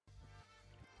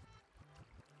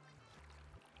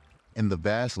In the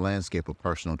vast landscape of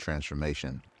personal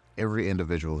transformation, every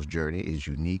individual's journey is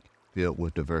unique, filled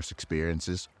with diverse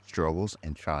experiences, struggles,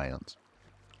 and triumphs.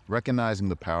 Recognizing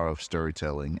the power of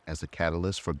storytelling as a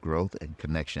catalyst for growth and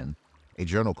connection, a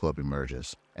journal club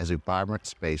emerges as a vibrant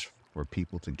space for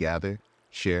people to gather,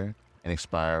 share, and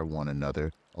inspire one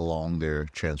another along their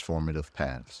transformative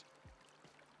paths.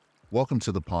 Welcome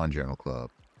to the Pawn Journal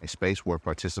Club, a space where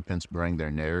participants bring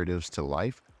their narratives to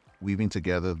life, weaving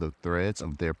together the threads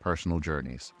of their personal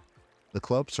journeys. The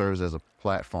club serves as a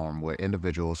platform where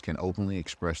individuals can openly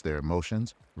express their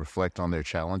emotions, reflect on their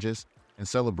challenges, and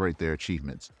celebrate their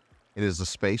achievements. It is a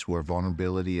space where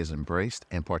vulnerability is embraced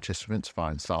and participants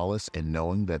find solace in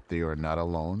knowing that they are not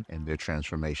alone in their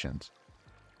transformations.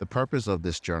 The purpose of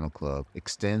this journal club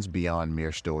extends beyond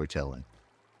mere storytelling.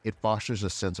 It fosters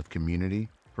a sense of community,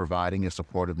 providing a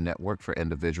supportive network for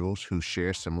individuals who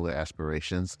share similar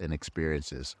aspirations and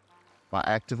experiences. By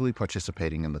actively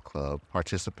participating in the club,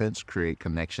 participants create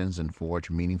connections and forge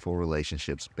meaningful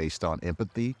relationships based on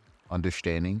empathy,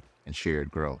 understanding, and shared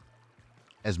growth.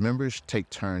 As members take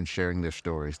turns sharing their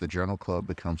stories, the Journal Club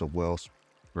becomes a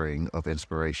wellspring of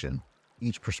inspiration.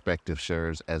 Each perspective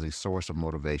serves as a source of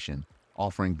motivation,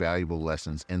 offering valuable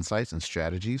lessons, insights, and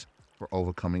strategies for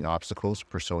overcoming obstacles,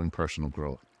 pursuing personal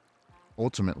growth.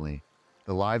 Ultimately,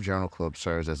 the Live Journal Club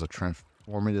serves as a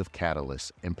transformative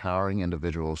catalyst, empowering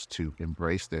individuals to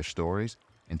embrace their stories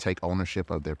and take ownership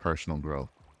of their personal growth.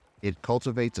 It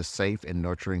cultivates a safe and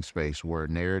nurturing space where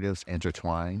narratives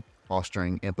intertwine,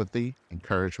 fostering empathy,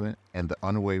 encouragement, and the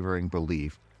unwavering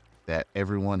belief that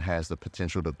everyone has the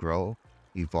potential to grow,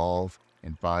 evolve,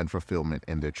 and find fulfillment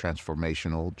in their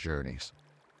transformational journeys.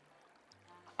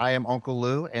 I am Unkle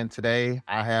Lew, and today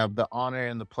I have the honor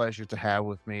and the pleasure to have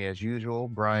with me, as usual,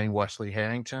 Brian Wesley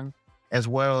Harrington, as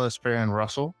well as Pheron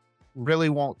Russell. Really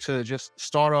want to just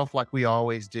start off like we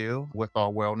always do with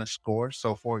our wellness score.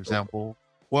 So, for example,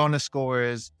 wellness score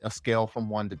is a scale from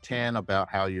 1 to 10 about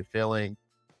how you're feeling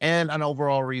and an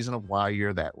overall reason of why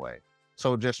you're that way.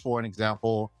 So, just for an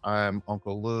example, I'm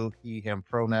Unkle Lew, he, him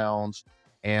pronouns,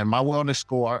 and my wellness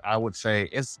score, I would say,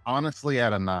 is honestly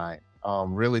at a 9.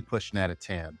 Really pushing at a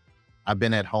 10. I've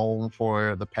been at home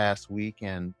for the past week,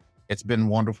 and it's been a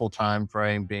wonderful time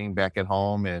frame being back at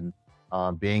home and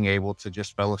being able to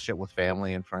just fellowship with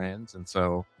family and friends. And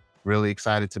so really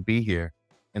excited to be here.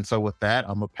 And so with that,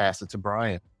 I'm gonna pass it to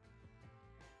Brian.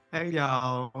 Hey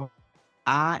y'all.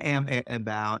 I am at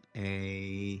about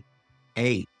a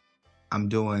 8. I'm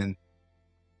doing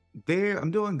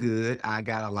I'm doing good. I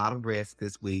got a lot of rest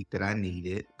this week that I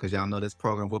needed because y'all know this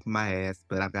program whooping my ass,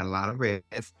 but I've got a lot of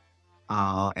rest.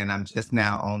 And I'm just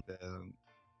now on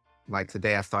like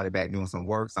today I started back doing some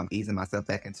work, so I'm easing myself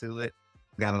back into it.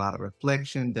 Got a lot of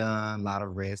reflection done, a lot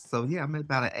of rest. So yeah, I'm at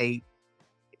about an 8,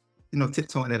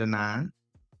 tiptoeing at a 9.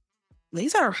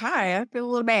 These are high. I feel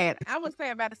a little bad. I would say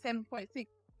about a 7.6.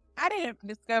 I didn't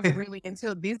discover really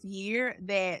until this year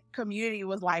that community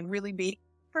was like really big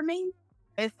for me.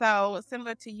 And so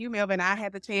similar to you, Melvin, I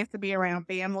had the chance to be around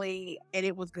family and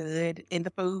it was good and the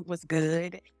food was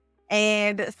good.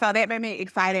 And so that made me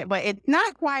excited, but it's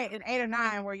not quite an 8 or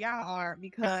 9 where y'all are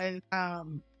because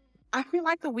I feel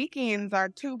like the weekends are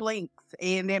 2 blinks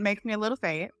and that makes me a little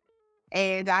sad.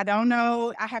 And I don't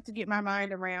know, I have to get my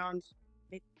mind around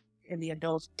it and the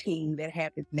adult team that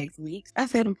happens next week. I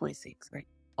 7.6, right?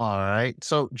 All right.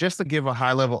 So just to give a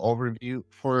high level overview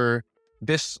for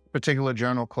this particular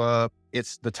journal club,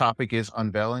 the topic is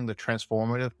Unveiling the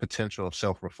Transformative Potential of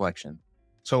Self-Reflection.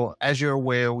 So as you're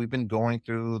aware, we've been going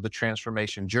through the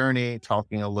transformation journey,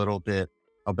 talking a little bit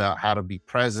about how to be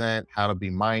present, how to be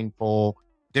mindful,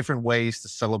 different ways to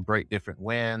celebrate different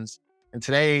wins. And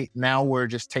today, now we're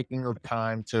just taking the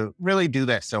time to really do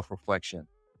that self-reflection,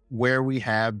 where we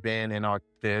have been in our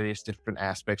various different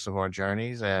aspects of our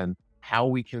journeys and how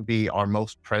we can be our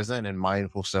most present and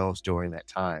mindful selves during that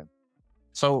time.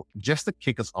 So just to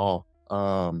kick us off,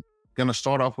 going to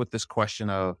start off with this question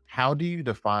of how do you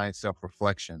define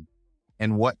self-reflection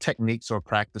and what techniques or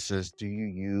practices do you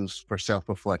use for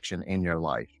self-reflection in your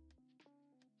life?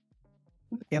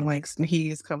 And like he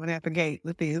is coming out the gate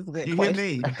with this. You hear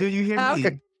me? Do you hear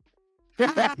me?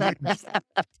 Okay.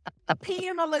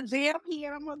 PM a little jam,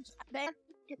 I'm gonna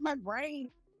get my brain.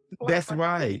 That's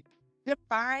right.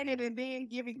 Define it and then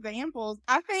give examples.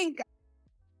 I think,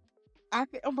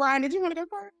 Brian, did you want to go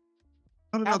first?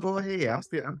 No, go ahead.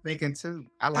 I'm thinking too.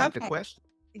 I like the question.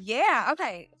 Yeah,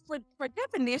 okay. For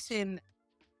definition,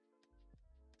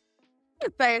 I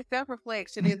would say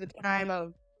self-reflection is a time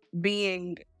of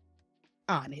being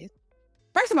honest.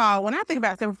 First of all, when I think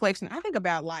about self-reflection, I think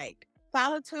about like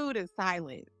solitude and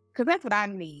silence, because that's what I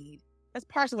need. That's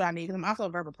partially what I need because I'm also a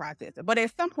verbal processor. But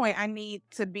at some point, I need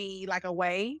to be like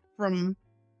away from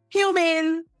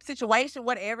human situation,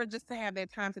 whatever, just to have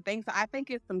that time to think. So I think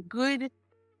it's some good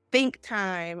think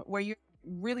time where you're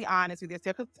really honest with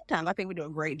yourself. Because sometimes I think we do a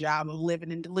great job of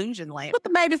living in delusion land. What the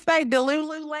baby say,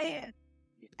 delulu land.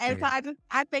 And so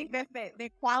I think that's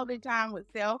that quality time with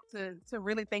self to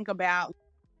really think about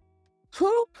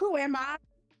who am I?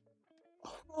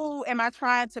 Who am I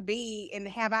trying to be? And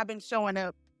have I been showing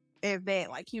up as that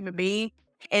like human being?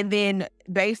 And then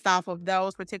based off of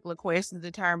those particular questions,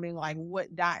 determining like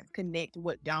what dots connect,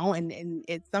 what don't. And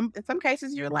in some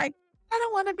cases you're like, I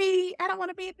don't want to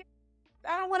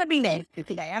be nasty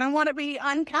today. I don't want to be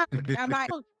unkind. I'm like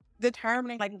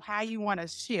determining like how you want to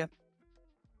shift.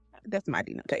 That's my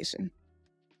denotation.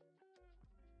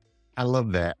 I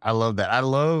love that. I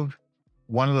love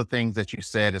one of the things that you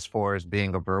said as far as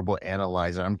being a verbal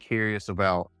analyzer. I'm curious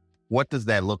about what does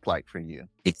that look like for you?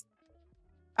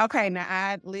 Okay,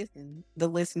 now the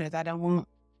listeners, I don't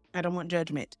want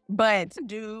judgment, but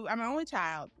I'm an only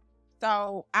child.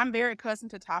 So I'm very accustomed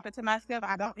to talking to myself.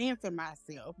 I don't answer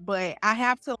myself, but I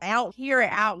have to hear it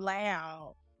out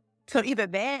loud. So either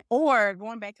that or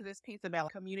going back to this piece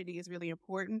about community is really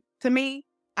important to me.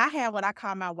 I have what I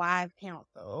call my wise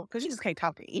counsel because you just can't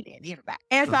talk to anybody.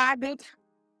 And so I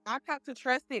talk to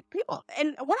trusted people.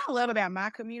 And what I love about my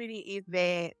community is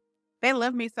that they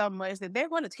love me so much that they're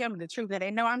going to tell me the truth. That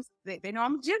they know I'm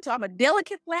gentle. I'm a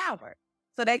delicate flower.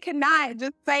 So they cannot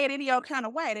just say it any old kind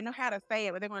of way. They know how to say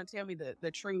it, but they're going to tell me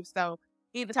the truth. So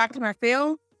either talking to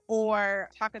myself or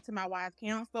talking to my wise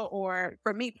counsel, or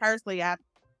for me personally,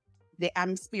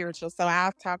 I'm spiritual. So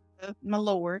I'll talk to my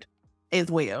Lord as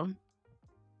well.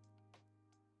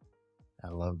 I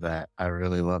love that. I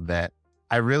really love that.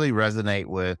 I really resonate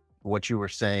with what you were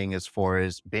saying as far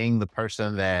as being the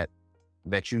person that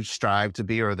you strive to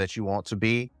be or that you want to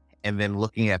be, and then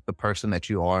looking at the person that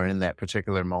you are in that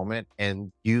particular moment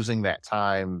and using that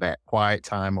time, that quiet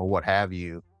time or what have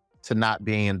you, to not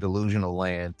be in delusional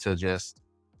land, to just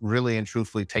really and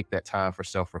truthfully take that time for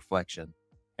self-reflection.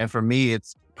 And for me,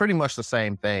 it's pretty much the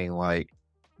same thing. Like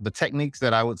the techniques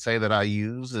that I would say that I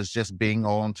use is just being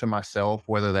on to myself,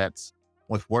 whether that's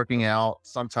with working out.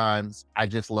 Sometimes I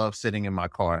just love sitting in my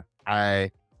car.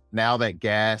 Now that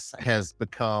gas has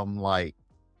become like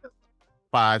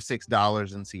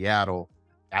 $5-6 in Seattle,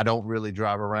 I don't really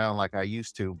drive around like I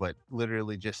used to, but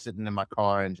literally just sitting in my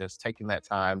car and just taking that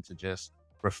time to just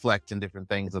reflect and different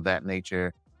things of that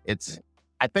nature.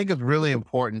 I think it's really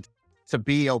important to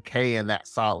be okay in that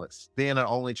solace. Being an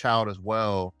only child as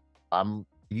well, I'm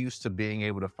used to being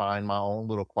able to find my own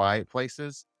little quiet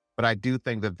places, but I do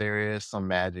think that there is some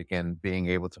magic in being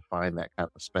able to find that kind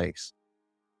of space.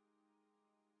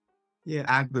 Yeah,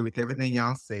 I agree with everything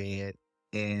y'all said.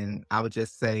 And I would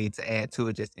just say to add to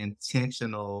it, just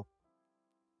intentional,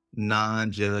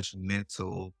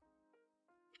 non-judgmental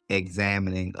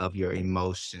examining of your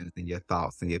emotions and your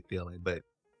thoughts and your feelings, but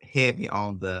heavy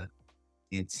on the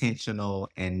intentional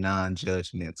and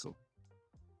non-judgmental.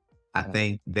 I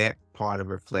think that part of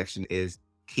reflection is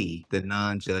key, the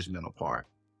non-judgmental part.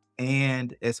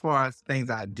 And as far as things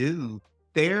I do,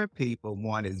 therapy, for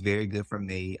one, is very good for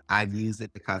me. I use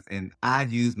it and I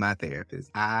use my therapist.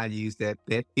 I use that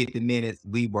 50 minutes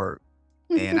we work,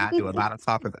 and I do a lot of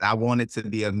talking. I want it to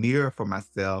be a mirror for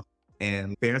myself.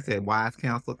 And Pheron said, wise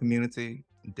counsel community,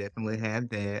 definitely have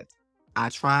that. I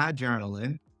try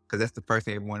journaling because that's the first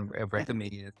thing everyone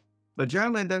recommends. But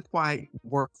journaling doesn't quite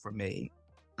work for me.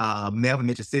 Melvin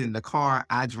mentioned sitting in the car.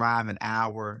 I drive an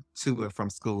hour to and from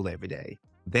school every day.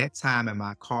 That time in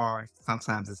my car,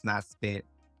 sometimes it's not spent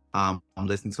I'm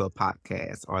listening to a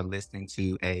podcast or listening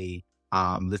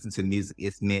to music.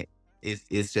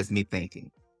 It's just me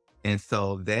thinking. And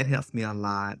so that helps me a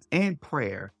lot. And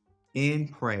prayer. In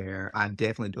prayer, I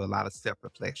definitely do a lot of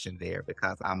self-reflection there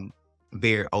because I'm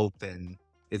very open.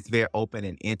 It's very open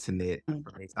and intimate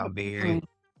for me. So I'm very,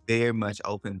 very much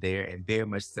open there and very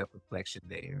much self-reflection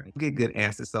there. Get good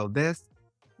answers. So that's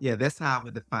how I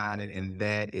would define it. And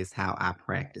that is how I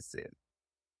practice it.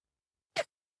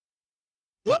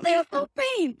 What is so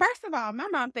thing? First of all, my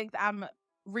mom thinks I'm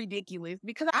ridiculous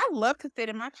because I love to sit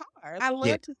in my car. I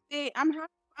love to sit. I'm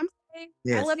saying,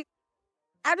 Yes.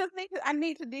 I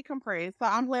need to decompress. So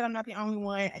I'm glad I'm not the only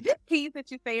one. This piece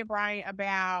that you said, Brian,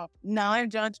 about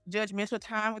non-judgmental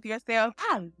time with yourself,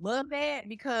 I love that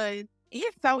because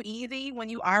it's so easy when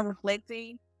you are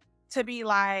reflecting to be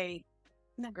like,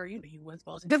 no, girl, you know you wasn't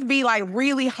supposed to. Just be like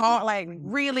really hard, like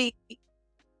really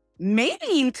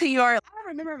mean to your. I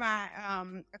remember my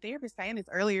therapist saying this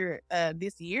earlier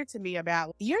this year to me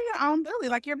about you're your own bully,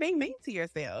 like you're being mean to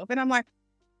yourself, and I'm like,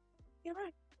 you're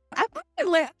right. I think I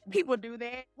let people do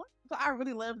that. So I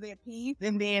really love that piece.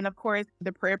 And then, of course,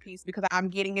 the prayer piece, because I'm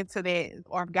getting into that,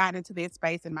 or I've gotten into that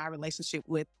space in my relationship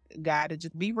with God to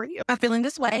just be real. I'm feeling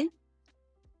this way.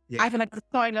 Yeah. I feel like I'm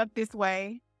showing up this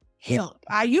way. Help.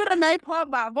 Are you the main part of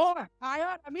my voice?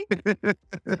 I mean, but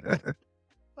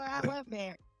I love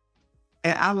that.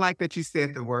 And I like that you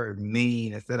said the word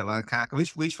mean instead of unkind.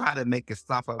 We try to make it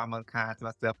soft. I'm unkind to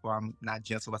myself or I'm not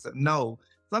gentle to myself. No,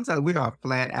 sometimes we are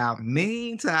flat out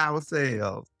mean to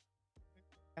ourselves.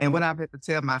 And what I've had to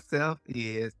tell myself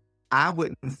is I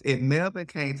wouldn't, if Melvin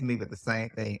came to me with the same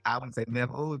thing, I wouldn't say,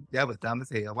 Melvin, oh, that was dumb as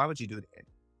hell. Why would you do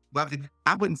that?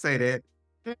 I wouldn't say that.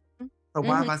 So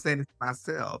why am I saying this to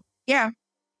myself? Yeah.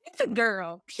 It's a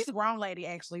girl. She's a grown lady,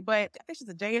 actually, but I think she's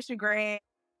a JSU grad.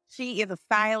 She is a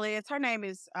stylist. Her name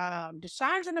is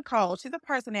Deshandra Nicole. She's a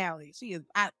personality. She is,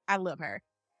 I love her.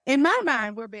 In my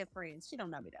mind, we're best friends. She don't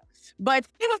know me though. But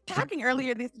she was talking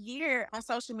earlier this year on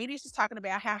social media. She's talking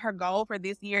about how her goal for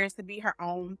this year is to be her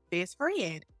own best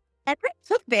friend. And I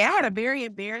took that. I had a very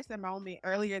embarrassing moment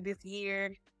earlier this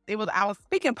year. I was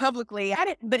speaking publicly.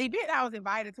 The event I was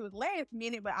invited to was last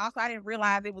minute, but also I didn't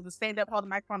realize it was a stand up, hold the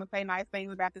microphone and say nice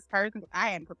things about this person. I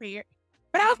hadn't prepared.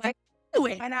 But I was like, do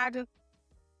it. And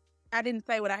I didn't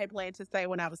say what I had planned to say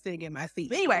when I was sitting in my seat.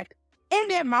 But anyway, in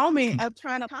that moment of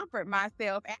trying to comfort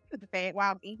myself after the fact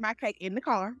while I'm eating my cake in the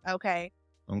car, okay,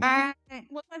 I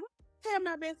was like, tell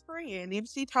my best friend if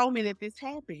she told me that this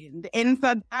happened. And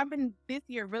so I've been this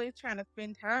year really trying to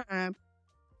spend time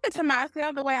to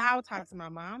myself the way I would talk to my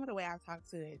mom, the way I would talk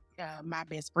to my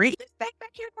best friend. Let's stay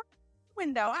back here by the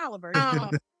window, Oliver. I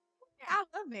love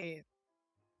it.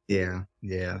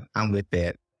 Yeah, I'm with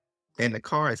that. And the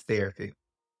car is therapy.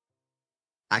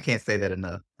 I can't say that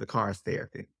enough. The car is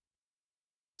therapy.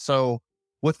 So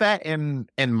with that in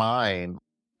mind,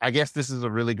 I guess this is a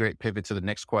really great pivot to the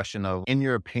next question of, in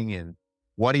your opinion,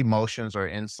 what emotions or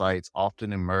insights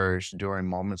often emerge during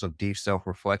moments of deep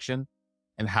self-reflection?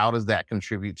 And how does that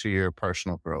contribute to your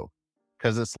personal growth?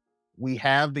 Because we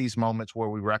have these moments where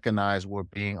we recognize we're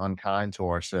being unkind to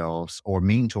ourselves or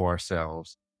mean to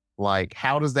ourselves. Like,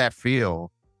 how does that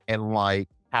feel? And like,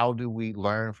 how do we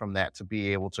learn from that to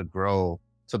be able to grow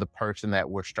to the person that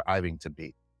we're striving to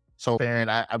be? So,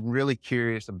 Pheron, I'm really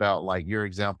curious about like your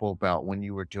example about when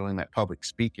you were doing that public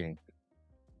speaking.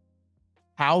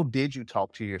 How did you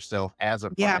talk to yourself as a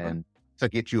friend to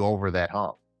get you over that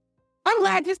hump? I'm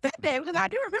glad you said that because I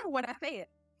do remember what I said.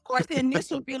 Of course, the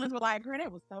initial feelings were like, girl,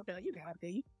 that was so dumb. You got up there.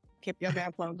 You kept your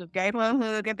mouth closed, just gave her a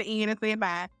hug at the end and said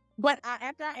bye. But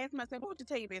after I asked myself, what would you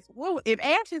tell you this? If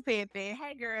Ashley said that,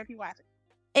 hey, girl, if you watch it,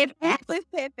 if Ashley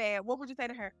said that, what would you say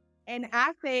to her? And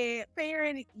I said,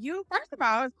 Pheron, you, first of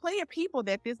all, there's plenty of people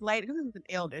that this lady, this is an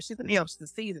elder. She's an elder. She's a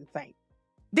seasoned saint.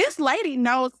 This lady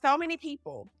knows so many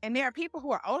people. And there are people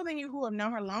who are older than you who have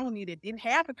known her longer than you that didn't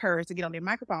have the courage to get on their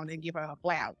microphone and give her a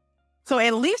flower. So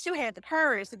at least you had the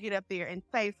courage to get up there and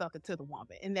say something to the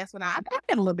woman. And that's when I got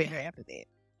a little better after that.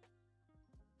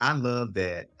 I love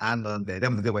that.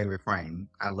 That was a good way to reframe.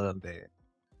 I love that.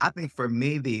 I think for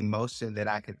me, the emotion that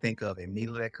I can think of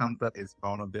immediately that comes up is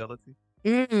vulnerability.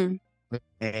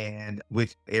 And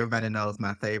which everybody knows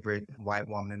my favorite white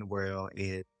woman in the world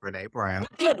is Brene Brown.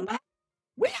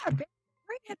 We are best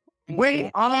friends.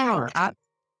 We are.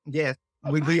 Yes,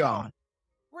 we are.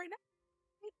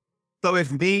 So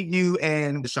it's me, you,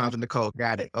 and Deshandra Nicole.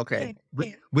 Got it. Okay.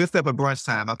 We'll step at brunch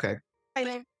time. Okay.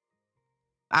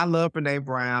 I love Brene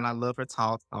Brown. I love her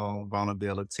talks on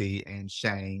vulnerability and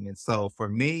shame. And so for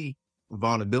me,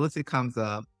 vulnerability comes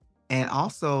up and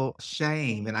also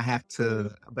shame. And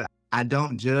but I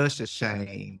don't judge the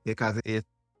shame because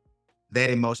that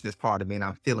emotion is part of me and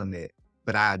I'm feeling it,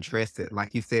 but I address it.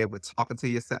 Like you said, with talking to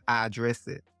yourself, I address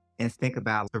it. And think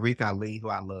about Tariq Ali, who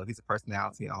I love. He's a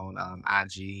personality on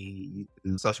IG,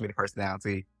 social media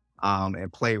personality,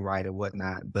 and playwright and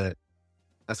whatnot, but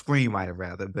a screenwriter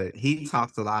rather. But he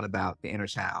talks a lot about the inner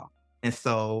child. And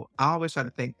so I always try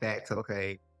to think back to,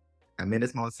 okay, I'm in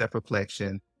this moment of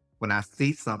self-reflection. When I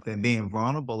see something, being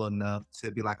vulnerable enough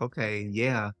to be like, okay,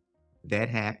 yeah, that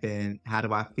happened. How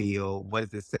do I feel?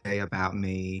 What does it say about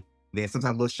me? Then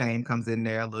sometimes a little shame comes in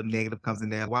there, a little negative comes in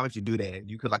there. Why would you do that?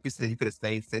 You could, like you said, you could have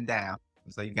stayed, sit down.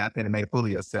 So you got there and made a fool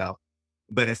of yourself.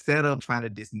 But instead of trying to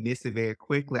dismiss it very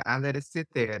quickly, I let it sit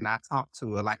there and I talk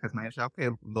to her. Like, cause my okay,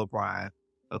 little Brian,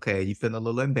 okay, you feeling a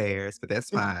little embarrassed, but that's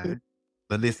fine.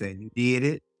 But listen, you did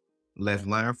it. Let's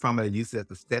learn from it. Use it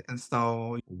as a stepping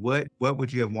stone. What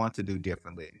would you have want to do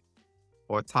differently?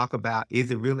 Or talk about,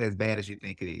 is it really as bad as you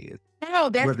think it is? No,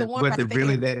 that's the one. Was it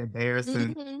really that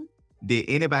embarrassing? Did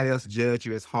anybody else judge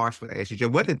you as harsh when they asked you?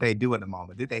 What did they do in the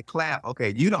moment? Did they clap?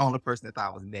 Okay, you're the only person that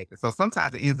thought was negative. So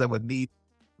sometimes it ends up with me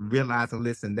realizing,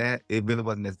 listen, that it really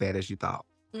wasn't as bad as you thought.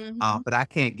 Mhm. But I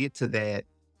can't get to that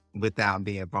without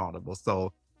being vulnerable.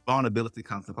 So vulnerability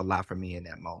comes up a lot for me in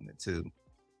that moment too.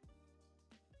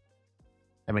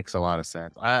 That makes a lot of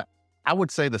sense. I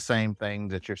would say the same thing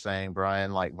that you're saying,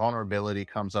 Brian. Like vulnerability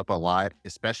comes up a lot,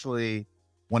 especially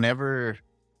whenever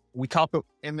we talk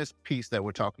in this piece that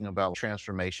we're talking about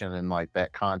transformation and like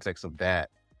that context of that.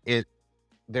 It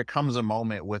there comes a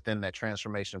moment within that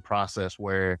transformation process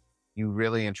where you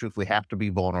really and truthfully have to be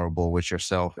vulnerable with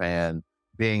yourself and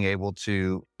being able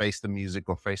to face the music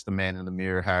or face the man in the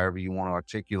mirror, however you want to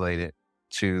articulate it,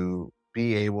 to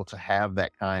be able to have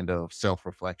that kind of self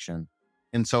reflection.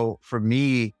 And so for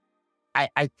me,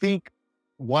 I think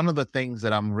one of the things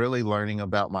that I'm really learning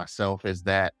about myself is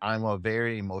that I'm a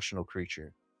very emotional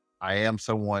creature. I am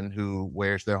someone who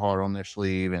wears their heart on their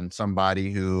sleeve and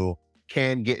somebody who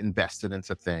can get invested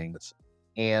into things.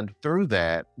 And through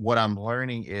that, what I'm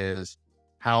learning is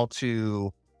how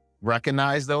to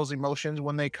recognize those emotions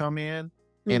when they come in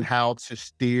and Mm, how to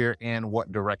steer in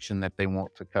what direction that they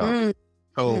want to come. mm,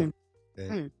 So, mm, Yeah.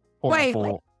 mm. for Wait,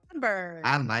 example, remember.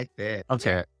 I like that.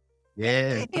 okay.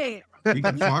 Yeah. Yeah. You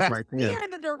can park right there. Steer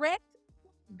in the direction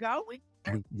going.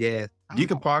 Yes. You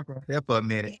can Oh, park right there for a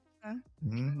minute. yeah.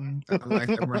 I like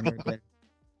that right there.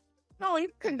 No, you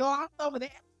can gloss over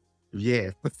that.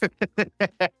 Yes.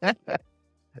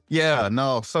 Yeah,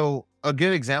 no. So a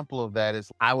good example of that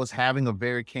is I was having a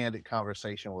very candid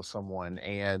conversation with someone,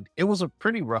 and it was a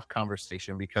pretty rough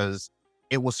conversation because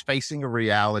it was facing a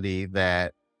reality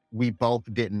that we both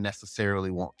didn't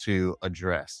necessarily want to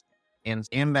address. And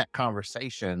in that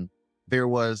conversation, there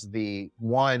was the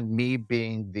one, me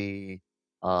being the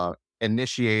uh,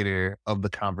 initiator of the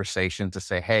conversation to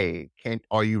say, "Hey,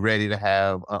 are you ready to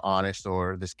have an honest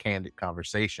or this candid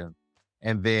conversation?"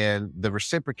 And then the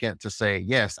reciprocant to say,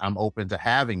 yes, I'm open to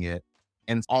having it.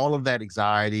 And all of that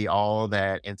anxiety, all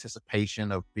that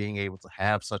anticipation of being able to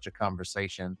have such a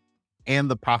conversation and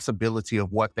the possibility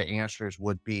of what the answers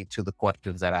would be to the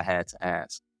questions that I had to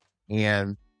ask.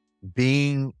 And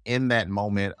being in that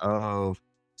moment of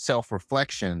self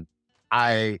reflection,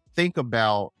 I think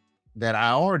about that I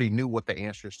already knew what the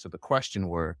answers to the question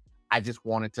were. I just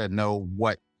wanted to know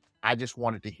what I just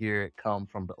wanted to hear it come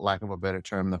from, the lack of a better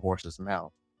term, the horse's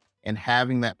mouth. And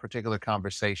having that particular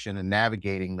conversation and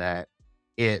navigating that,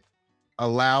 it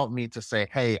allowed me to say,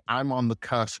 hey, I'm on the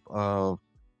cusp of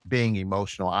being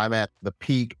emotional. I'm at the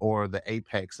peak or the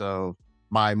apex of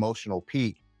my emotional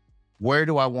peak. Where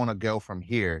do I want to go from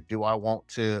here? Do I want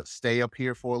to stay up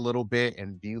here for a little bit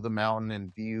and view the mountain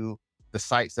and view the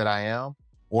sights that I am?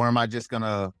 Or am I just going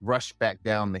to rush back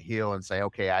down the hill and say,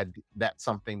 okay, that's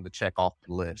something to check off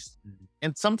the list?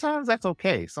 And sometimes that's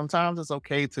okay. Sometimes it's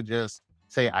okay to just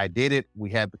say, I did it. We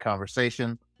had the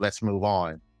conversation. Let's move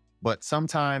on. But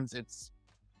sometimes it's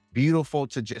beautiful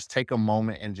to just take a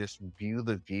moment and just view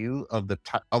the view of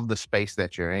of the space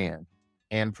that you're in.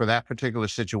 And for that particular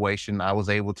situation, I was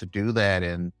able to do that.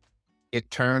 And it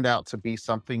turned out to be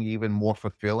something even more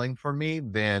fulfilling for me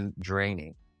than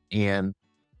draining. And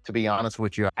to be honest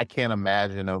with you, I can't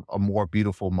imagine a more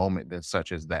beautiful moment than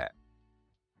such as that.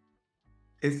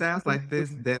 It sounds like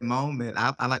that moment.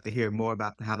 I like to hear more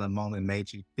about how the moment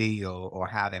made you feel or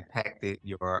how it impacted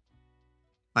your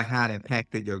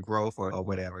growth or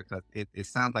whatever. Because it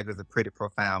sounds like it was a pretty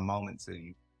profound moment to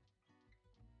you.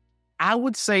 I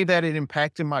would say that it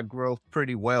impacted my growth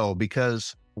pretty well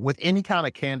because with any kind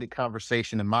of candid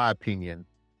conversation, in my opinion,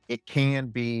 it can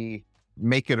be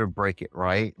make it or break it,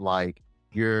 right? Like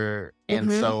and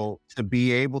Mhm. so to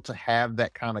be able to have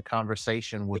that kind of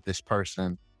conversation with this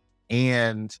person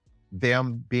and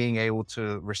them being able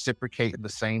to reciprocate the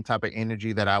same type of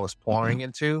energy that I was pouring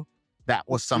into, that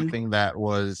was Mhm. something that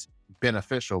was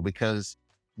beneficial because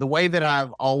the way that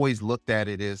I've always looked at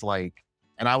it is like,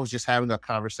 and I was just having a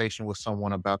conversation with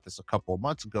someone about this a couple of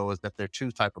months ago, is that there are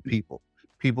two type of people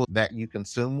that you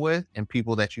consume with and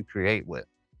people that you create with.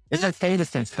 It's okay to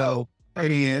say so.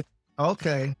 Pen.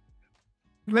 Okay.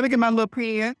 Let me get my little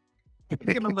pen. Let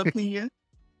me get my little pen.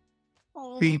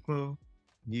 Oh, People.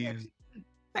 You.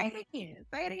 say it again.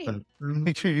 Say it again.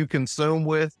 People you consume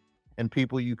with and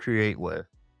people you create with.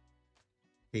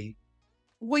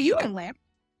 Well, you can laugh.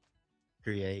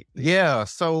 Create. Yeah.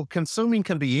 So consuming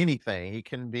can be anything. It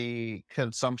can be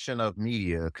consumption of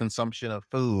media, consumption of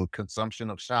food, consumption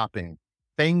of shopping,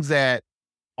 things that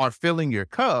are filling your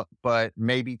cup, but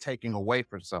maybe taking away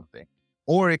from something.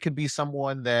 Or it could be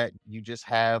someone that you just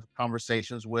have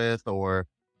conversations with,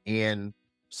 and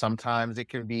sometimes it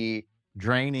can be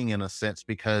draining in a sense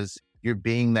because you're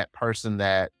being that person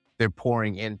that they're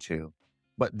pouring into.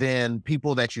 But then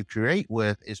people that you create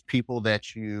with is people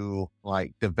that you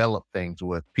like develop things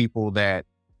with, people that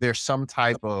there's some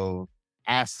type of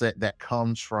asset that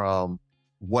comes from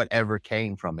whatever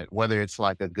came from it, whether it's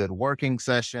like a good working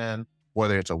session,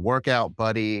 whether it's a workout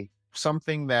buddy,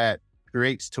 something that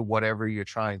creates to whatever you're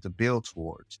trying to build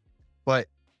towards. But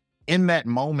in that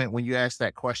moment, when you asked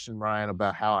that question, Ryan,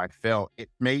 about how I felt,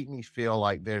 it made me feel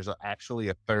like there's actually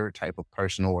a third type of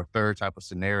person or a third type of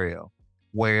scenario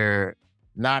where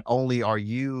not only are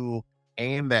you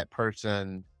and that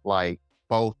person like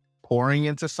both pouring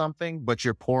into something, but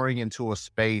you're pouring into a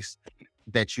space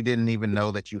that you didn't even know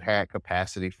that you had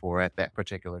capacity for at that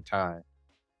particular time.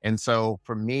 And so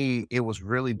for me, it was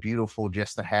really beautiful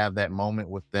just to have that moment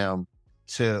with them,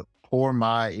 to pour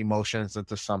my emotions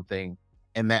into something,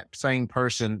 and that same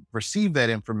person receive that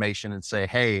information and say,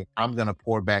 hey, I'm going to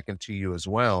pour back into you as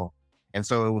well. And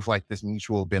so it was like this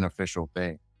mutual beneficial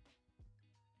thing.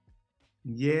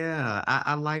 Yeah,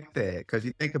 I like that because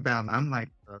you think about, I'm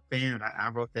like a fan. I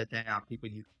wrote that down. People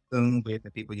you consume with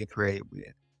and people you create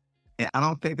with. And I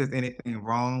don't think there's anything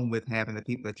wrong with having the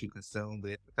people that you consume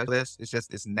with, because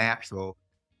it's natural.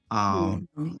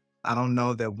 Mhm. I don't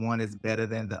know that one is better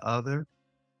than the other,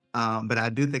 but I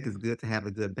do think it's good to have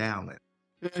a good balance.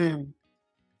 Mm.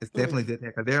 It's Mm. definitely good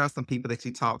because there are some people that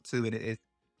you talk to, and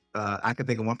I can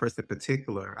think of one person in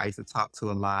particular I used to talk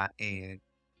to a lot, and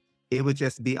it would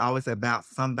just be always about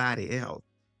somebody else.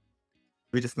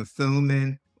 We're just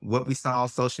consuming what we saw on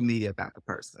social media about the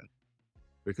person.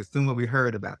 We're consuming what we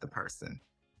heard about the person.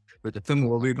 We're consuming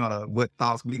what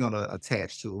thoughts we're gonna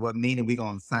attach to it, what meaning we're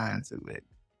gonna assign to it.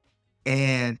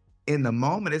 And in the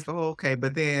moment, it's okay,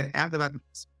 but then after about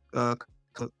uh,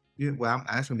 well, I'm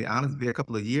actually gonna be honest, there a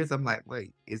couple of years, I'm like,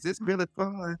 wait, is this really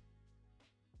fun?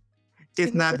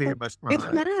 It's not very much It's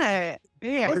fun. not. Yeah,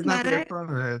 It's not very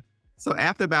fun. So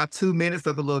after about 2 minutes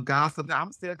of the little gossip, now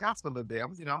I'm still gossip a little bit.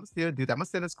 I'm still do that. I'm gonna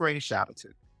send a screenshot or two.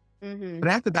 Mm-hmm. But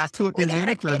after about 2 or 3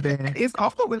 minutes of that, it's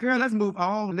over with, girl. Let's move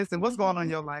on. Listen, what's going on in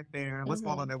your life, Darren? What's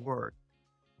going on at work?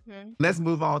 Mm-hmm. Let's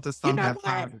move on to You something know what?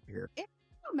 positive. It's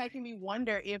making me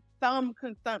wonder if some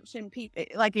consumption people,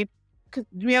 like if, because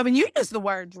Melvin, you used the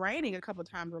word draining a couple of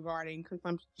times regarding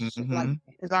consumption,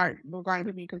 like regarding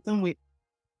people you consume with.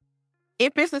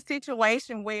 If it's a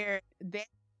situation where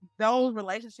those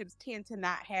relationships tend to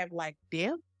not have like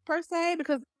depth per se,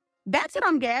 because that's what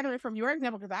I'm gathering from your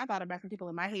example, because I thought about some people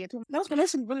in my head too. Those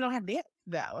relationships really don't have depth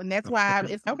though. And that's why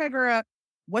it's okay, girl.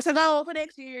 What's the goal for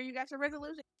next year? You got your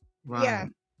resolution. Right. Yeah.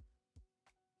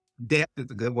 Depth is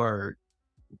a good word.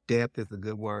 Depth is a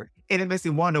good word. And it makes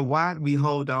me wonder why we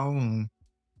hold on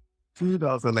to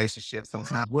those relationships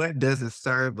sometimes. What does it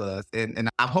serve us? And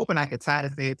I'm hoping I can tie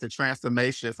this into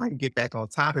transformation so I can get back on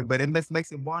topic, but it makes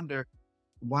me wonder,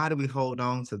 why do we hold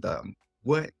on to them?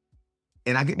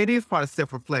 It is part of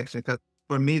self-reflection, because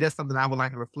for me, that's something I would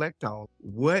like to reflect on.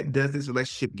 What does this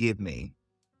relationship give me?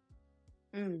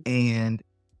 Mm. And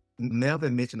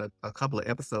Melvin mentioned a couple of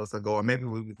episodes ago, or maybe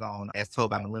we was on As Told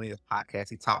by Millennials podcast.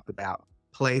 He talked about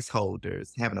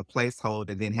placeholders, having a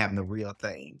placeholder, then having the real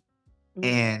thing. Mm.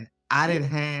 And I didn't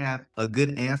have a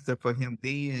good answer for him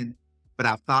then, but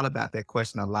I've thought about that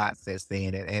question a lot since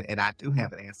then. And I do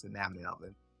have an answer now,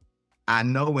 Melvin. I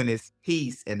know when it's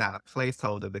peace and not a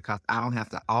placeholder, because I don't have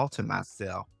to alter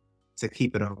myself to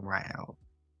keep it around.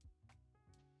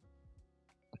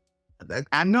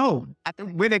 I know.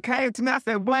 When it came to me, I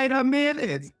said, wait a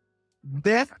minute.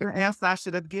 That's the answer I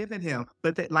should have given him.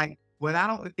 But when I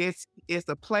don't, it's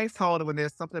a placeholder when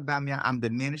there's something about me, I'm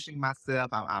diminishing myself.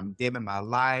 I'm dimming my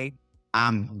light.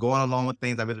 I'm going along with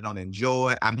things I really don't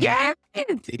enjoy. I'm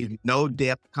having these no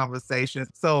depth conversations.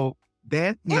 So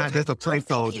that's not just a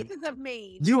placeholder. Pieces of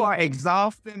me. You are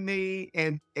exhausting me,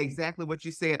 and exactly what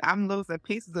you said. I'm losing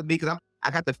pieces of me because I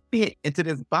got to fit into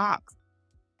this box.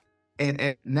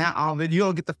 And now all of it, you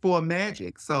don't get the full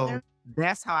magic. So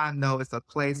that's how I know it's a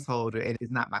placeholder and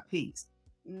it's not my piece.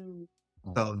 Mm.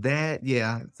 So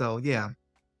yeah. So yeah.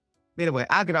 Anyway,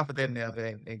 I'll get off of that now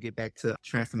and get back to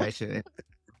transformation.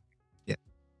 Yeah.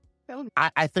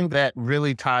 I think that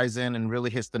really ties in and really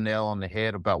hits the nail on the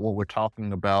head about what we're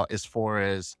talking about as far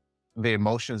as the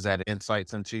emotions that it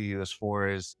incites into you, as far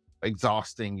as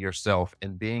exhausting yourself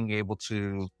and being able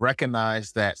to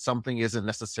recognize that something isn't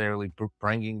necessarily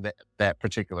bringing that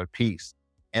particular piece.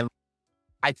 And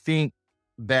I think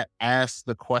that asks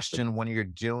the question, when you're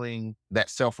doing that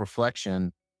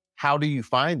self-reflection, how do you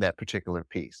find that particular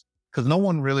piece? Because no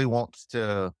one really wants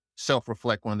to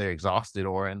self-reflect when they're exhausted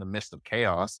or in the midst of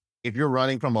chaos. If you're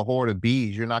running from a horde of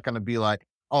bees, you're not going to be like,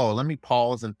 oh, let me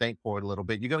pause and think for it a little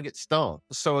bit, you're going to get stung.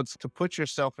 So it's to put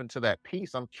yourself into that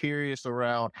peace. I'm curious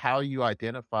around how you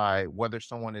identify whether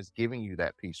someone is giving you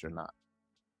that peace or not.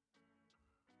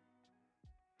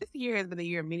 This year has been a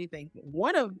year of many things.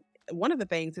 One of the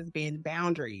things has been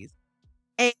boundaries.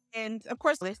 And of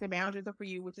course, they say boundaries are for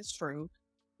you, which is true.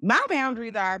 My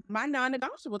boundaries are my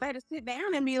non-negotiables. I had to sit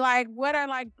down and be like, what are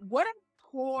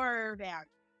core values?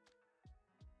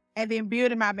 And then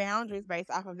building my boundaries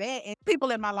based off of that. And people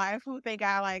in my life who think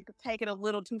I like take it a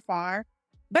little too far.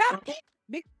 But I can't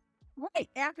be right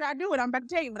after I do it. I'm about to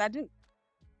tell you what I do.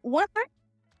 One thing,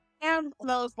 and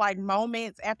those like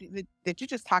moments after that you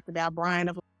just talked about, Brian,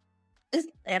 of is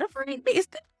that a free?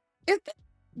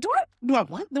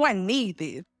 Do I need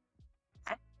this?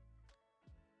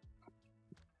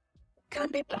 Can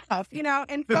be tough, you know?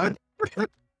 And so,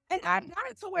 and I got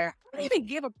it to where I don't even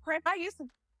give a crap. I used to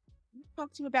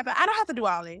talk to you about that. I don't have to do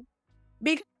all this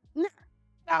because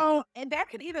so, and that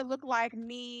could either look like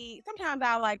me. Sometimes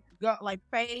I like go like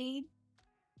fade,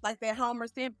 like that Homer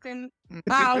Simpson,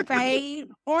 I'll fade,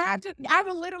 or I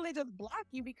will literally just block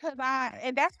you because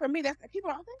and that's for me. That's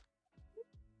people don't think.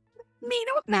 Me,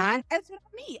 no, it's not. That's not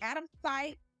me. Out of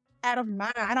sight, out of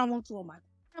mind. I don't want you on my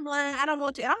timeline. I don't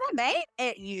want you. I'm not mad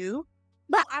at you,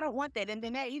 but I don't want that. And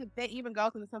then that even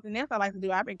goes into something else I like to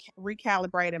do. I've been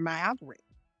recalibrating my algorithm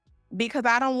because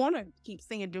I don't want to keep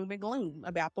seeing doom and gloom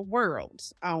about the world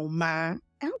on my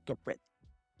algorithm.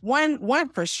 One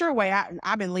for sure way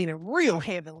I've been leaning real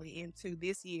heavily into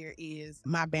this year is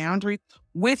my boundaries,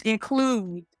 which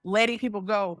includes letting people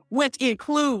go, which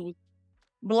includes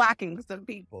blocking some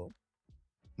people.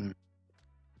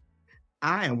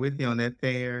 I am with you on that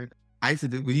there. I used to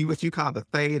do what you call the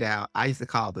fade out. I used to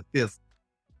call the fist.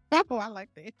 Oh, I like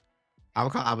that.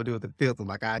 I would do it the fist.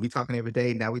 Like we talking every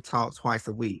day. Now we talk twice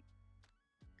a week.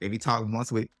 If you talk once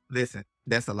a week, listen,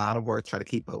 that's a lot of work to try to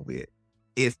keep up with.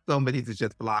 It's somebody to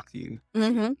just block you.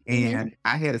 Mm-hmm. And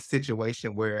I had a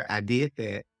situation where I did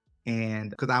that,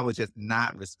 and because I would just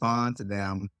not respond to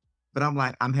them. But I'm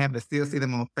like, I'm having to still see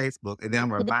them on Facebook, and then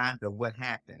I'm reminded of what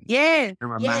happened. Yeah.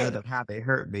 I'm reminded of how they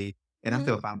hurt me. And I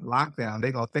feel if I block them,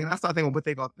 they're going to think, I start thinking what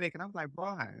they're going to think. And I'm like,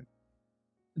 Brian,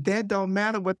 that don't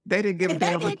matter what they didn't give a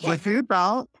damn what you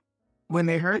thought when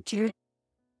they hurt you.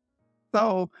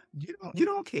 So you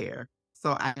don't care.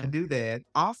 So I do that.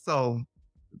 Also,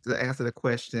 to answer the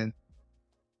question,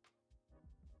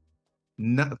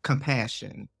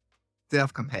 compassion,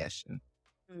 self-compassion.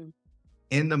 Mm.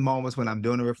 In the moments when I'm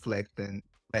doing the reflecting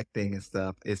and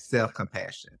stuff, it's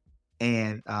self-compassion.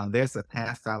 And there's a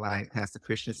pastor I like, Pastor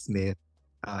Christian Smith.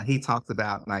 He talks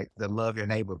about like the love your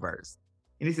neighbor verse.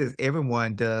 And he says,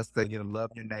 everyone does the,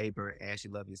 love your neighbor as you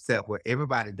love yourself, where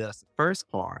everybody does the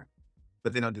first part,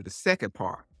 but they don't do the second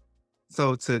part.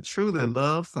 So to truly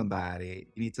love somebody,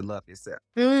 you need to love yourself.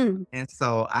 Mm. And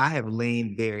so I have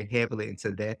leaned very heavily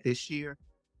into that this year.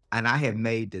 And I have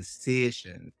made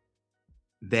decisions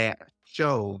that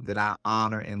show that I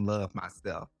honor and love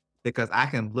myself. Because I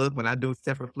can look, when I do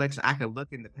self-reflection, I can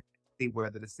look in the past, see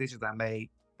where the decisions I made,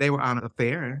 they were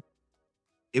unfair.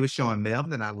 It was showing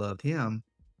Melvin that I loved him,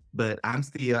 but I'm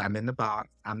in the box.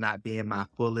 I'm not being my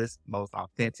fullest, most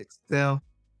authentic self.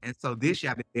 And so this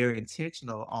year I've been very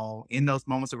intentional on, in those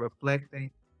moments of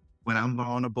reflecting, when I'm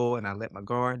vulnerable and I let my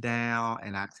guard down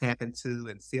and I tap into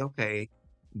and see, okay,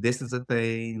 this is a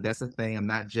thing, that's a thing. I'm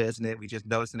not judging it. We just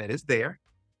noticing that it's there.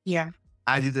 Yeah.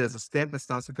 I use it as a stepping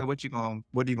stone. So, what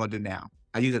are you gonna do now?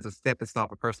 I use it as a stepping stone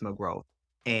for personal growth.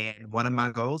 And one of my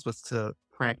goals was to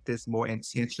practice more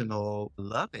intentional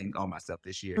loving on myself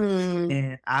this year. Mm.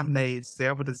 And I've made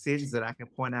several decisions that I can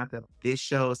point out that this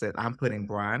shows that I'm putting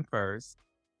Brian first.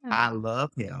 I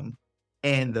love him.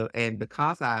 And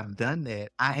because I've done that,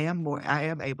 I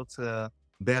am able to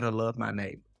better love my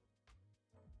neighbor.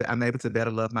 I'm able to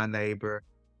better love my neighbor.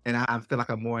 And I feel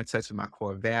like I'm more in touch with my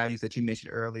core values that you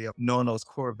mentioned earlier, knowing those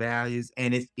core values.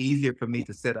 And it's easier for me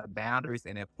to set up boundaries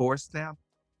and enforce them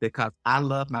because I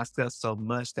love myself so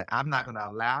much that I'm not going to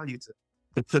allow you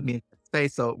to put me in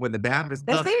space. So when the boundaries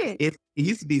That's up, it. it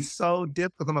used to be so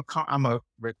difficult. I'm a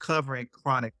recovering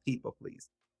chronic people pleaser.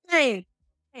 Hey.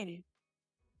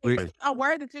 It's a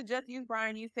word that you just used,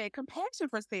 Brian. You said compassion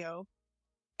for self.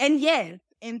 And yes.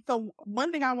 And so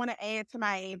one thing I want to add to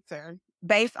my answer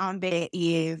based on that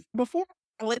is before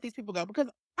I let these people go, because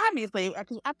obviously, I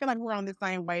feel like we're on the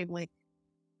same wavelength.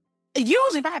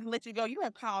 Usually, if I have to let you go, you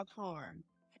have caused harm.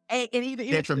 And either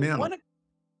Detrimental.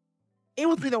 it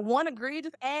was either one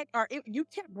egregious act or you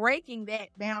kept breaking that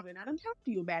boundary. And I didn't talk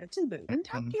to you about it too, boo. I didn't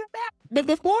talk to you about it. But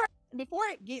before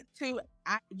it gets to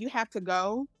you have to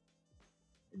go,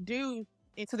 do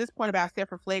And to this point about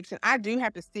self-reflection, I do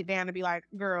have to sit down and be like,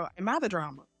 girl, am I the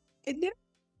drama?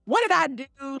 What did I do?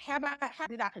 How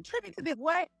did I contribute to this?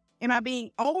 What am I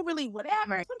being overly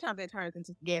whatever? Sometimes that turns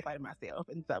into gaslighting myself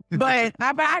and stuff. But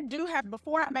I do have,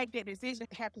 before I make that decision,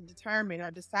 I have to determine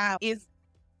or decide,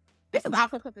 this is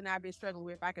also something I've been struggling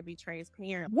with, if I could be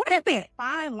transparent. What is that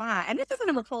fine line? And this isn't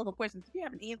a rhetorical question. If you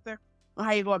have an answer on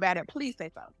how you go about it, please say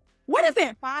so. What is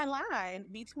that fine line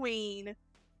between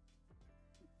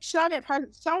showing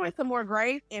some more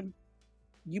grace, and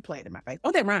you played in my face?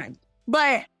 Oh, that rhymes.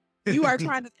 But you are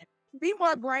trying to be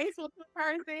more graceful to a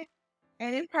person,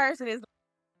 and this person is.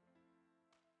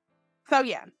 So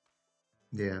yeah.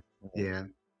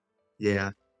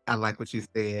 Yeah. I like what you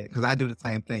said, because I do the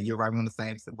same thing. You're right on the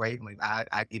same wavelength.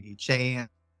 I give you a chance.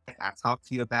 I talk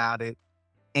to you about it.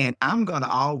 And I'm going to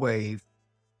always,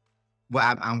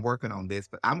 I'm working on this,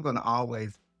 but I'm going to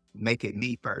always make it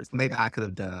me first. Maybe I could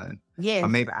have done, Yes. or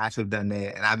maybe I should have done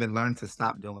that. And I've been learning to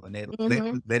stop doing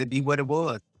that. Let it be what it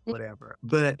was, whatever.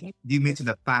 But you mentioned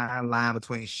the fine line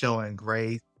between showing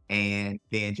grace and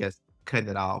then just cutting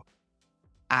it off.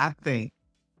 I think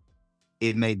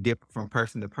it may differ from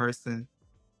person to person.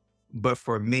 But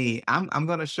for me, I'm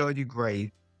going to show you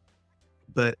grace,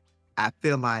 but I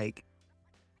feel like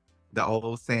the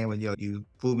old saying, when you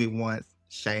fool me once,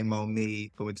 shame on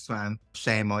me. Fool me twice,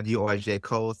 shame on you. Or as J.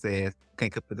 Cole says,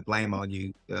 can't put the blame on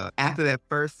you. After that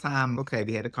first time, okay,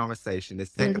 we had a conversation. The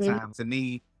second time, to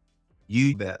me,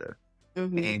 you better.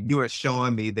 And you are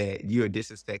showing me that you are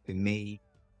disrespecting me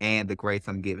and the grace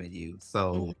I'm giving you.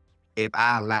 So if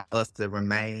I allow us to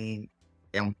remain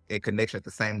in connection at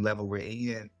the same level we're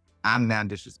in, I'm now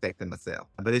disrespecting myself.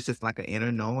 But it's just like an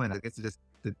inner knowing. I guess it's just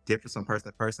the difference from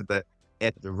person to person. But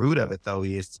at the root of it, though,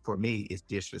 is, for me, is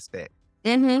disrespect.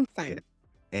 Same.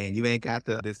 And you ain't got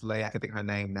this lady, I can think of her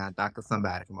name now, Dr.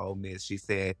 Somebody from Ole Miss. She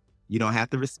said, you don't have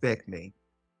to respect me,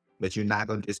 but you're not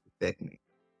going to disrespect me.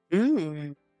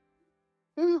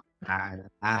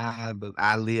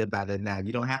 I live by that now.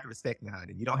 You don't have to respect me,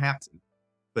 honey. You don't have to.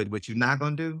 But what you're not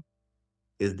going to do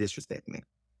is disrespect me.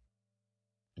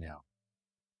 Yeah.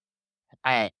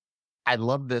 I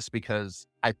love this, because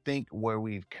I think where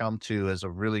we've come to is a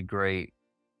really great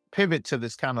pivot to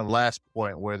this kind of last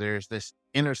point, where there's this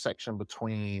intersection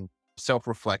between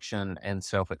self-reflection and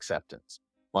self-acceptance.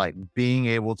 Like being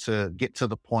able to get to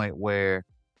the point where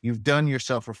you've done your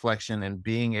self-reflection and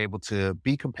being able to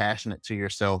be compassionate to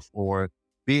yourself, or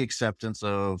be acceptance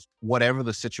of whatever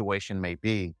the situation may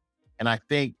be. And I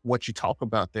think what you talk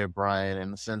about there, Brian, in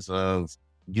the sense of,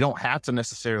 you don't have to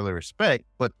necessarily respect,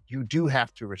 but you do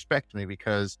have to respect me,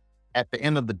 because at the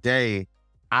end of the day,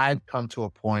 I've come to a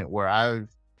point where I've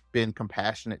been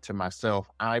compassionate to myself.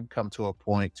 I've come to a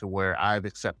point to where I've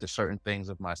accepted certain things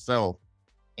of myself.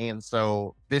 And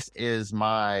so this is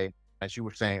my, as you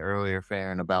were saying earlier,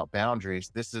 Pheron, about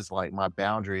boundaries, this is like my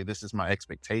boundary. This is my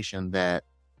expectation that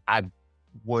I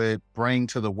would bring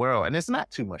to the world. And it's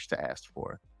not too much to ask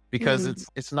for, because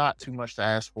it's not too much to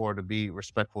ask for to be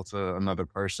respectful to another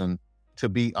person, to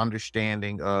be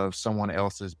understanding of someone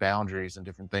else's boundaries and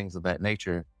different things of that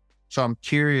nature. So I'm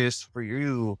curious for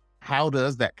you, how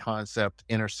does that concept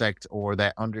intersect, or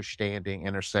that understanding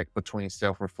intersect between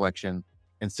self-reflection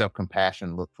and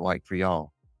self-compassion look like for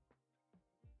y'all?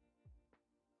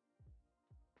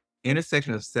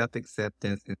 Intersection of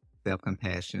self-acceptance and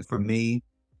self-compassion. For me,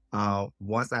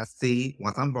 once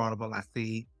I'm vulnerable, I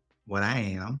see what I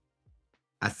am,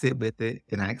 I sit with it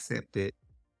and I accept it,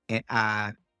 and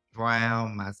I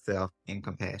drown myself in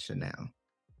compassion now.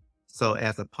 So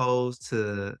as opposed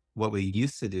to what we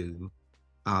used to do,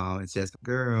 it's just,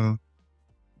 girl,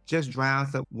 just drown.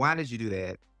 So why did you do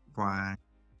that, Brian?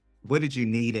 What did you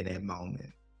need in that moment?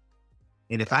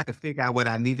 And if I could figure out what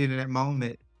I needed in that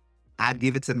moment, I'd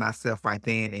give it to myself right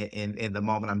then in the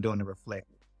moment I'm doing the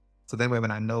reflecting. So that way,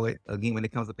 when I know it again, when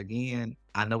it comes up again,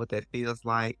 I know what that feels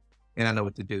like, and I know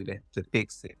what to do to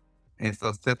fix it. And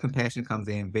so self-compassion comes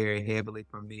in very heavily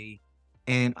for me.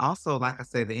 And also, like I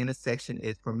said, the intersection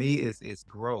is, for me, is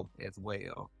growth as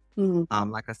well.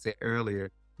 Like I said earlier,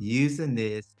 using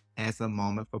this as a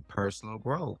moment for personal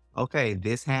growth. Okay,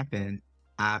 this happened.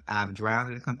 I've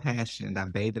drowned in compassion. I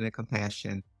bathed in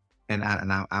compassion, and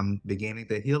I'm beginning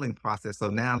the healing process. So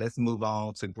now let's move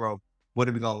on to growth. What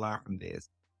are we going to learn from this?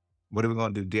 What are we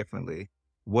going to do differently?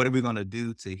 What are we going to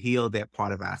do to heal that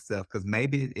part of ourselves? Because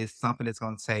maybe it's something that's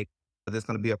going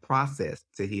to be a process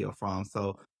to heal from.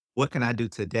 So what can I do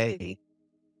today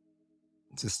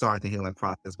to start the healing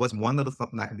process? What's one little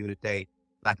something I can do today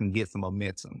that I can get some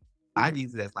momentum? I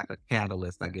use it as like a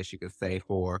catalyst, I guess you could say,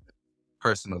 for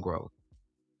personal growth.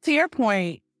 To your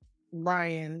point,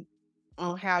 Brian,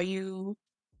 on how you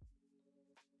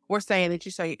we're saying that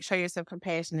you show yourself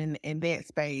compassion in that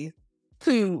space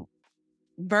to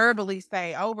verbally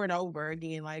say over and over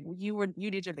again, like you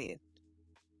did your best.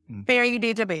 Fair, you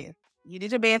did your best. You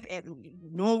did your best at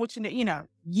doing what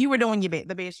you were doing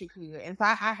the best you could. And so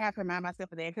I have to remind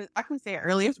myself of that because, like we said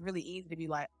earlier, it's really easy to be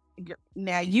like,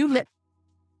 now you let.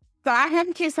 So I have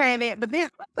to keep saying that. But then,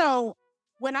 so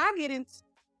when I get into,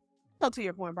 so to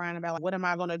your point, Brian, about like, what am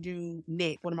I going to do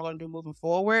next? What am I going to do moving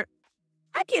forward?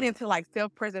 I get into like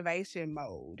self-preservation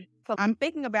mode. So I'm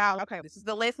thinking about, okay, this is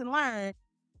the lesson learned.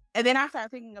 And then I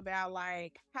start thinking about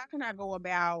like, how can I go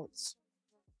about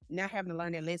not having to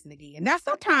learn that lesson again? Now,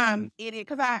 sometimes it is,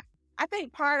 because I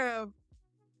think part of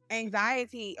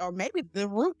anxiety, or maybe the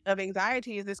root of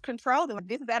anxiety, is this control. Like,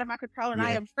 this is out of my control and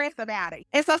I am stressed about it.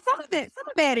 And so some of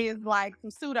that is like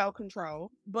some pseudo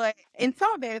control, but in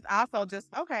some of it is also just,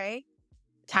 okay,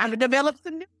 time to develop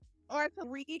some new, or to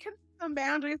reconsider some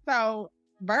boundaries. So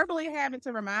verbally having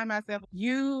to remind myself,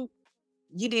 you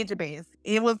did your best.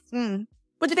 It was,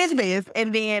 but you did your best.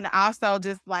 And then also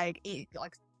just like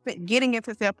getting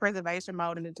into self-preservation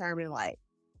mode and determining like,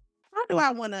 how do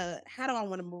I want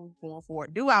to move going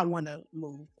forward? Do I want to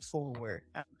move forward?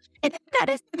 And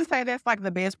that's not to say that's like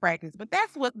the best practice, but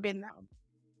that's what I've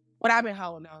been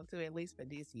holding on to, at least for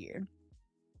this year.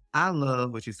 I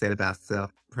love what you said about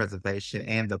self-preservation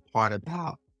and the part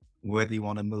about whether you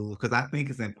want to move, because I think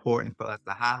it's important for us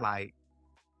to highlight.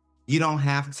 You don't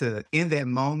have to, in that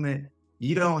moment,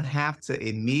 you don't have to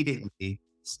immediately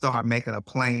start making a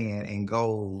plan and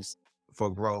goals for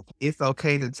growth. It's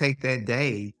okay to take that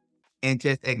day and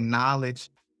just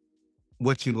acknowledge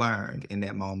what you learned in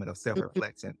that moment of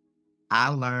self-reflection. I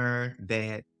learned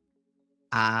that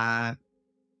I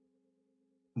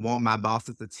want my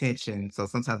boss's attention. So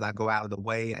sometimes I go out of the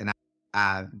way and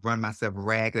I run myself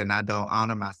ragged and I don't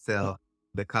honor myself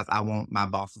because I want my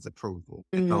boss's approval.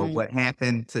 So what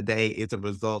happened today is a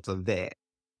result of that.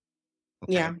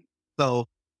 Okay? Yeah. So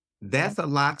that's a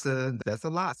lot. So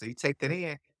you take that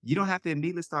in. You don't have to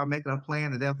immediately start making a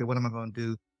plan and okay, what am I going to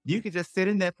do? You can just sit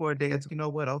in there for a day and you know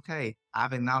what? Okay,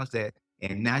 I've acknowledged that.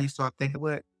 And now you start thinking,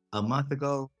 what, a month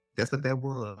ago, that's what that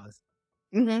was.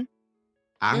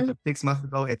 I 6 months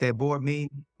ago at that board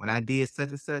meeting when I did such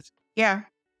and such. Yeah.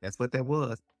 That's what that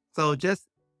was. So just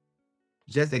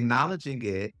acknowledging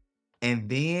it and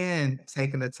then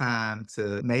taking the time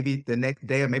to maybe the next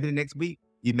day or maybe the next week,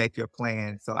 you make your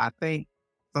plan. So I think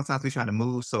sometimes we try to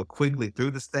move so quickly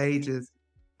through the stages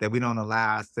that we don't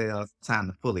allow ourselves time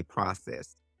to fully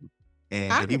process.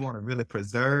 And if you want to really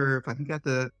preserve, like you got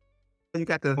the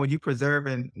when you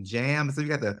preserving jam, so you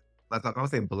got to, like I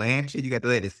was saying, blanch it, you got to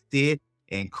let it sit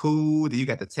and cool, then you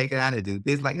got to take it out and do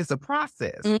this. Like it's a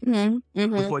process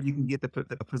before you can get the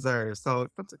preserve. So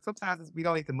sometimes we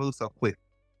don't need to move so quick.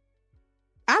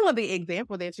 I love the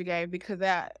example that you gave because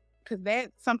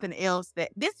that's something else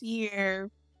that this year,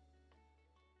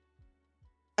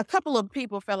 a couple of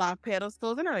people fell off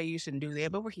pedestals. And I know you shouldn't do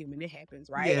that, but we're human. It happens,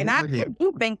 right? Yeah, and I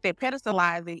do think that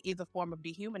pedestalizing is a form of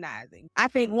dehumanizing. I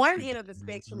think one end of the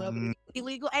spectrum of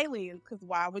illegal aliens, because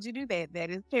why would you do that? That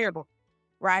is terrible,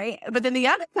 right? But then the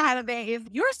other side of that is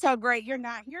you're so great, you're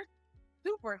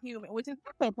superhuman, which is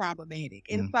also problematic.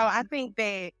 And so I think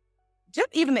that just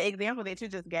even the example that you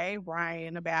just gave,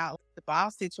 Brian, about the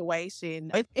boss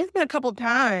situation, it's been a couple of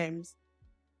times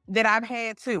that I've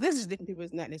had to, this is different people,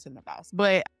 it's not necessarily my boss,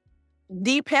 but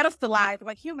de-pedestalize,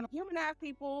 like humanize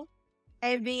people.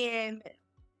 And then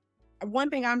one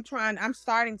thing I'm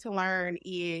starting to learn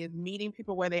is meeting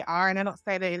people where they are. And I don't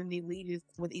say that in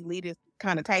elitist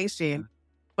connotation,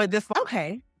 but just,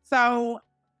 okay, so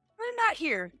I'm not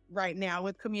here right now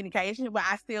with communication, but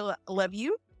I still love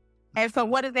you. And so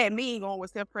what does that mean going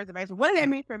with self-preservation? What does that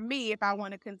mean for me if I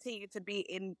want to continue to be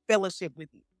in fellowship with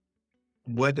you?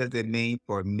 What does it mean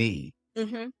for me?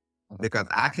 Because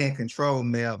I can't control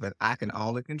Melvin. I can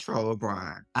only control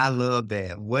Brian. I love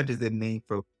that. What does it mean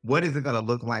what is it going to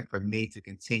look like for me to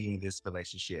continue this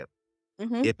relationship?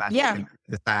 If I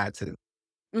decide to.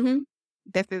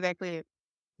 That's exactly it.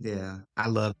 Yeah. I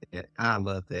love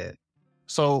that.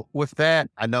 So with that,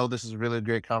 I know this is a really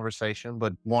great conversation,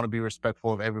 but want to be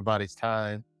respectful of everybody's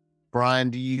time.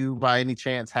 Brian, do you by any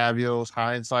chance have those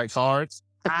hindsight cards?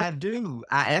 I do.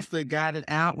 I actually got it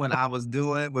out when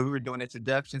we were doing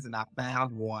introductions, and I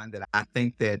found one that I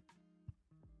think that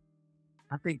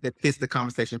fits the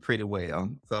conversation pretty well.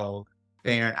 So,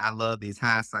 Pheron, I love these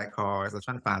hindsight cards. I'm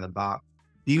trying to find the box.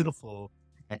 Beautiful.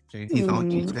 Actually, he's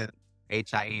on YouTube,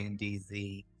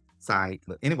 HINDZ site.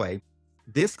 But anyway,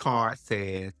 this card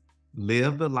says,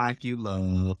 live the life you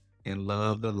love and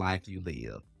love the life you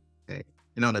live. Okay.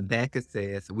 And on the back it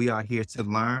says, we are here to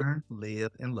learn, live,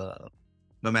 and love.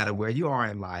 no matter where you are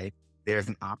in life, there's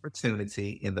an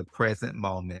opportunity in the present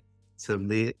moment to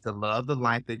love the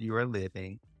life that you are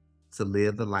living, to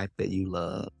live the life that you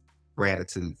love.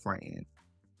 Gratitude, friend.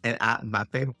 And my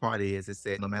favorite part is it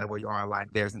said, no matter where you are in life,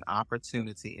 there's an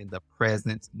opportunity in the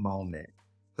present moment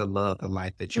to love the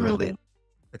life that you're living.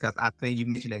 Because I think you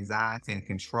mentioned anxiety and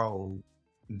control.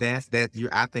 I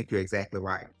think you're exactly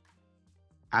right.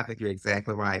 I think you're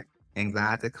exactly right.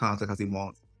 Anxiety comes because he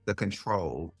wants the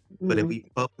control. But if we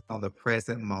focus on the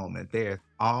present moment, there's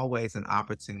always an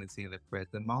opportunity in the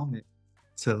present moment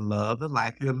to love the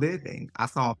life you're living. I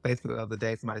saw on Facebook the other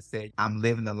day, somebody said, I'm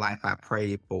living the life I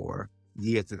prayed for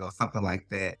years ago, something like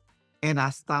that. And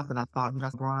I stopped and I thought,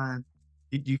 Brian,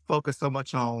 you focus so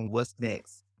much on what's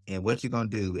next and what you're going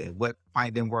to do and what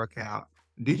might didn't work out.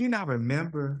 Did you not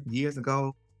remember years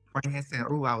ago praying, saying,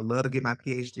 oh, I would love to get my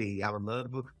PhD. I would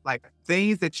love to, like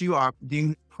things that you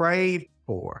prayed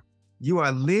for. You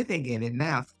are living in it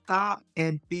now. Stop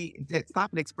and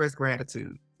express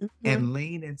gratitude and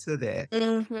lean into that.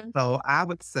 So I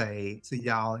would say to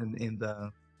y'all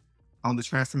on the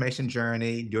transformation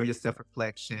journey, during your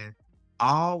self-reflection,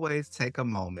 always take a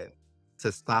moment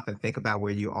to stop and think about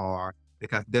where you are,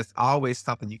 because there's always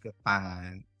something you can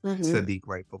find to be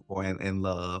grateful for and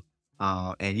love.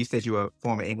 And you said you were a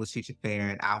former English teacher,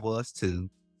 Pheron. I was too.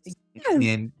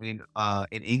 In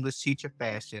English teacher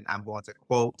fashion, I'm going to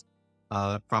quote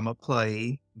from a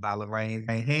play by Lorraine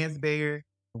Hansberry,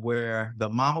 where the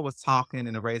mama was talking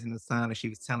in the Raising the Sun, and she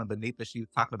was telling Benita, she was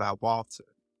talking about Walter.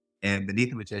 And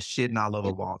Benita was just shitting all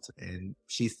over Walter. And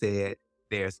she said,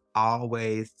 there's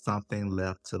always something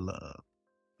left to love.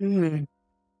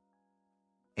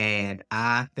 And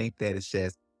I think that it's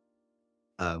just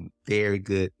a very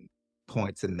good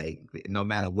point to make. No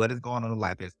matter what is going on in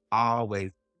life, there's always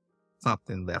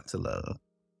something left to love.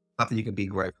 Something you can be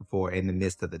grateful for in the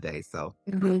midst of the day. So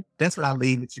that's what I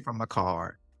leave with you from my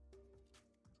card.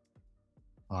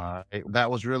 All right. That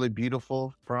was really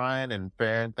beautiful, Brian and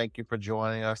Pheron. Thank you for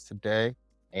joining us today.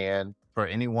 And for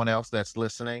anyone else that's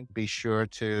listening, be sure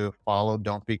to follow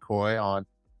Don't Be Coy on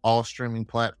all streaming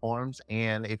platforms.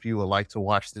 And if you would like to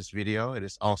watch this video, it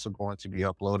is also going to be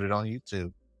uploaded on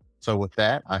YouTube. So with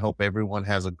that, I hope everyone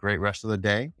has a great rest of the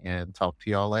day, and talk to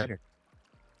y'all later.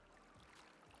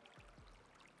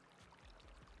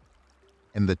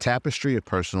 In the tapestry of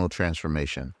personal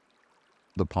transformation,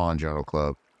 the Pawn Journal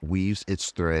Club weaves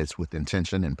its threads with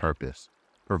intention and purpose,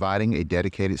 providing a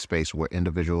dedicated space where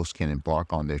individuals can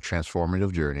embark on their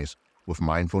transformative journeys with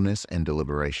mindfulness and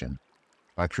deliberation.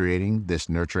 By creating this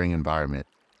nurturing environment,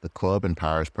 the club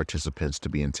empowers participants to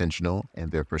be intentional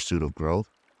in their pursuit of growth,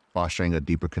 fostering a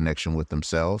deeper connection with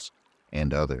themselves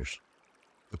and others.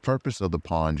 The purpose of the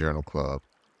Pawn Journal Club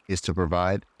is to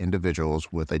provide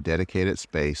individuals with a dedicated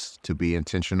space to be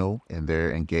intentional in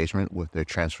their engagement with their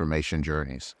transformation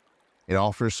journeys. It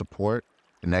offers support,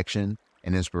 connection,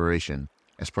 and inspiration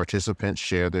as participants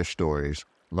share their stories,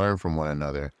 learn from one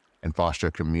another, and foster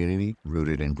a community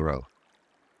rooted in growth.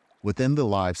 Within the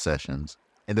live sessions,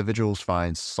 individuals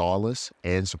find solace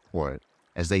and support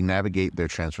as they navigate their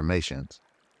transformations.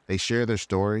 They share their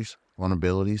stories,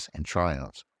 vulnerabilities, and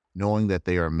triumphs, knowing that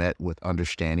they are met with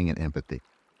understanding and empathy.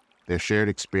 Their shared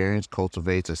experience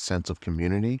cultivates a sense of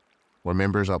community where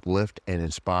members uplift and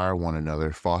inspire one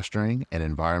another, fostering an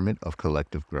environment of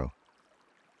collective growth.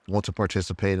 Want to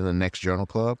participate in the next Journal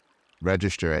Club?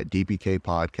 Register at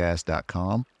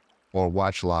dbkpodcast.com or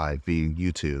watch live via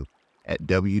YouTube at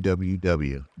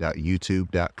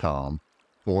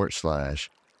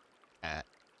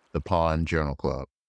www.youtube.com/@the Pawn Journal Club.